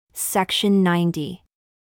Section 90.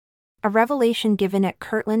 A revelation given at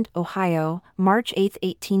Kirtland, Ohio, March 8,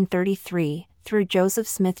 1833, through Joseph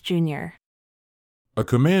Smith, Jr. A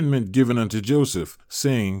commandment given unto Joseph,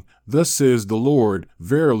 saying, Thus says the Lord,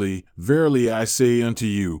 Verily, verily I say unto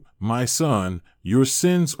you, my son, your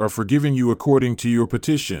sins are forgiven you according to your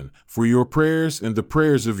petition, for your prayers and the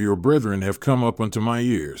prayers of your brethren have come up unto my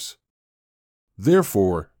ears.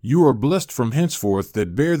 Therefore, you are blessed from henceforth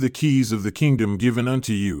that bear the keys of the kingdom given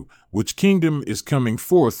unto you, which kingdom is coming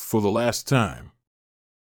forth for the last time.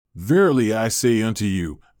 Verily I say unto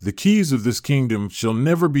you, the keys of this kingdom shall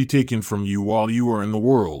never be taken from you while you are in the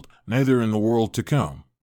world, neither in the world to come.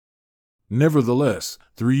 Nevertheless,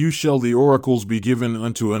 through you shall the oracles be given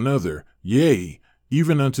unto another, yea,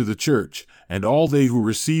 even unto the church, and all they who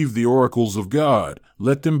receive the oracles of God,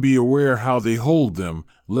 let them be aware how they hold them,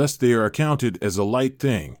 lest they are accounted as a light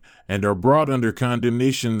thing, and are brought under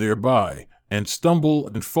condemnation thereby, and stumble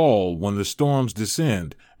and fall when the storms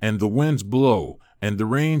descend, and the winds blow, and the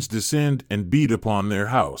rains descend and beat upon their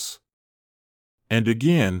house. And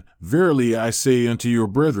again, verily I say unto your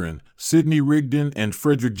brethren, Sidney Rigdon and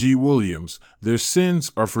Frederick G. Williams, their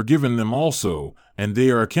sins are forgiven them also, and they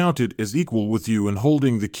are accounted as equal with you in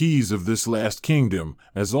holding the keys of this last kingdom,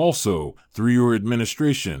 as also, through your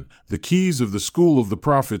administration, the keys of the school of the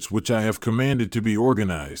prophets which I have commanded to be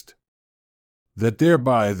organized, that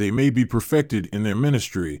thereby they may be perfected in their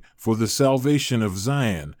ministry, for the salvation of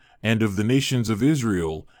Zion, and of the nations of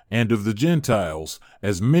Israel, and of the Gentiles,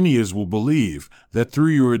 as many as will believe, that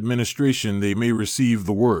through your administration they may receive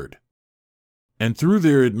the word. And through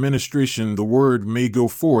their administration the word may go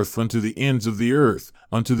forth unto the ends of the earth,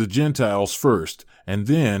 unto the Gentiles first, and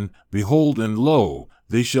then, behold, and lo,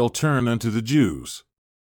 they shall turn unto the Jews.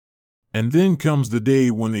 And then comes the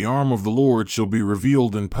day when the arm of the Lord shall be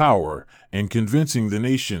revealed in power, and convincing the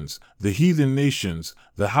nations, the heathen nations,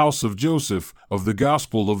 the house of Joseph, of the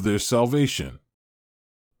gospel of their salvation.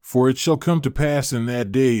 For it shall come to pass in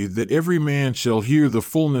that day that every man shall hear the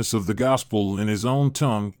fullness of the gospel in his own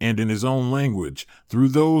tongue and in his own language, through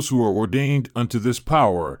those who are ordained unto this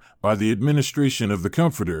power, by the administration of the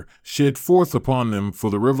Comforter, shed forth upon them for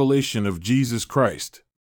the revelation of Jesus Christ.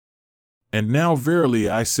 And now verily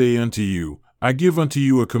I say unto you, I give unto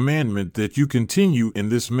you a commandment that you continue in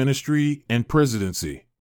this ministry and presidency.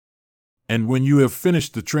 And when you have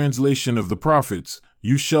finished the translation of the prophets,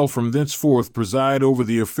 you shall from thenceforth preside over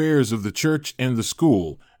the affairs of the church and the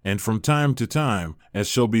school, and from time to time, as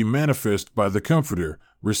shall be manifest by the Comforter,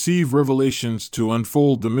 receive revelations to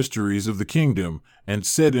unfold the mysteries of the kingdom, and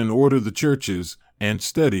set in order the churches, and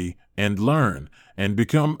study, and learn, and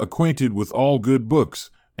become acquainted with all good books,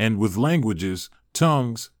 and with languages,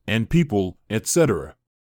 tongues, and people, etc.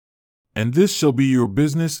 And this shall be your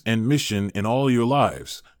business and mission in all your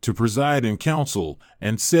lives, to preside in council,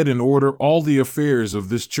 and set in order all the affairs of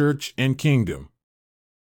this church and kingdom.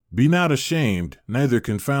 Be not ashamed, neither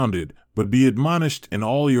confounded, but be admonished in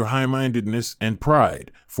all your high-mindedness and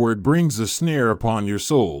pride, for it brings a snare upon your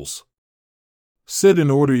souls. Set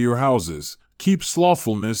in order your houses, keep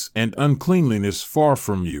slothfulness and uncleanliness far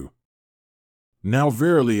from you. Now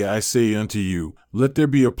verily I say unto you, let there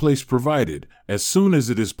be a place provided, as soon as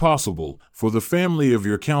it is possible, for the family of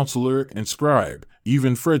your counselor and scribe,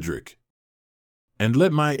 even Frederick. And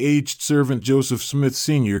let my aged servant Joseph Smith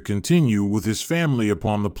Sr. continue with his family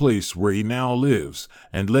upon the place where he now lives,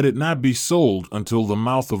 and let it not be sold until the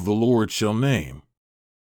mouth of the Lord shall name.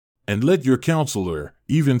 And let your counselor,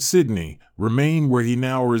 even Sidney, remain where he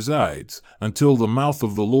now resides, until the mouth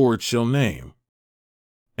of the Lord shall name.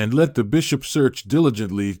 And let the bishop search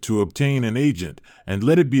diligently to obtain an agent, and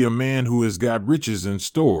let it be a man who has got riches in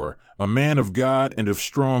store, a man of God and of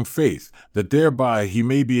strong faith, that thereby he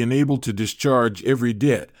may be enabled to discharge every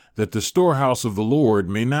debt, that the storehouse of the Lord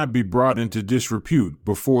may not be brought into disrepute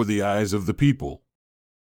before the eyes of the people.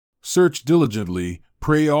 Search diligently,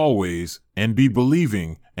 pray always, and be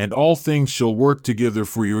believing, and all things shall work together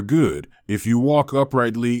for your good, if you walk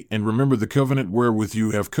uprightly and remember the covenant wherewith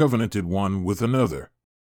you have covenanted one with another.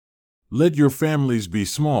 Let your families be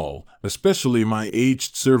small, especially my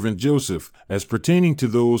aged servant Joseph, as pertaining to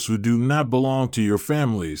those who do not belong to your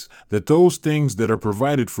families, that those things that are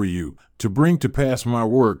provided for you, to bring to pass my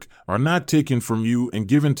work, are not taken from you and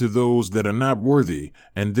given to those that are not worthy,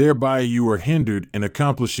 and thereby you are hindered in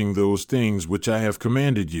accomplishing those things which I have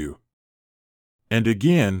commanded you. And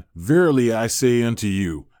again, verily I say unto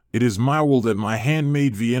you, it is my will that my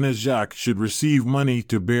handmaid Vienna Jacques should receive money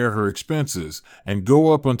to bear her expenses, and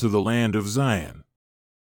go up unto the land of Zion.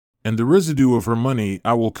 And the residue of her money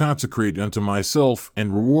I will consecrate unto myself,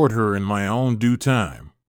 and reward her in my own due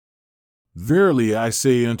time. Verily I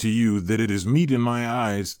say unto you that it is meet in my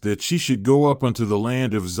eyes that she should go up unto the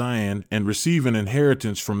land of Zion and receive an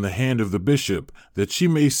inheritance from the hand of the bishop, that she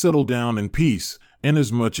may settle down in peace,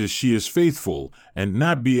 inasmuch as she is faithful, and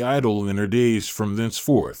not be idle in her days from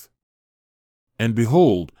thenceforth. And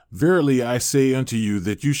behold, verily I say unto you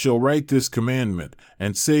that you shall write this commandment,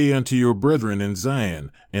 and say unto your brethren in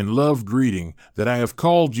Zion, in love greeting, that I have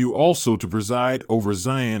called you also to preside over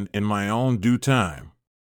Zion in my own due time.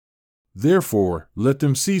 Therefore, let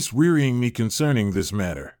them cease wearying me concerning this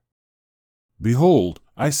matter. Behold,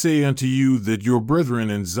 I say unto you that your brethren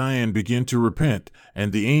in Zion begin to repent,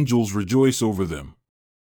 and the angels rejoice over them.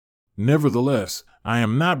 Nevertheless, I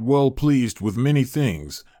am not well pleased with many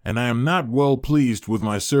things, and I am not well pleased with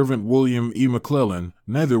my servant William E. McClellan,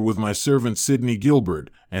 neither with my servant Sidney Gilbert,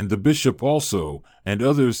 and the bishop also, and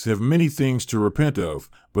others have many things to repent of.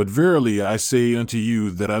 But verily I say unto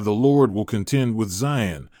you that I the Lord will contend with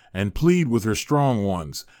Zion, and plead with her strong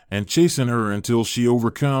ones, and chasten her until she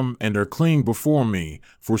overcome and are clean before me,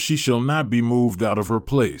 for she shall not be moved out of her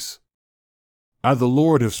place. I the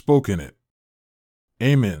Lord have spoken it.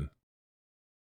 Amen.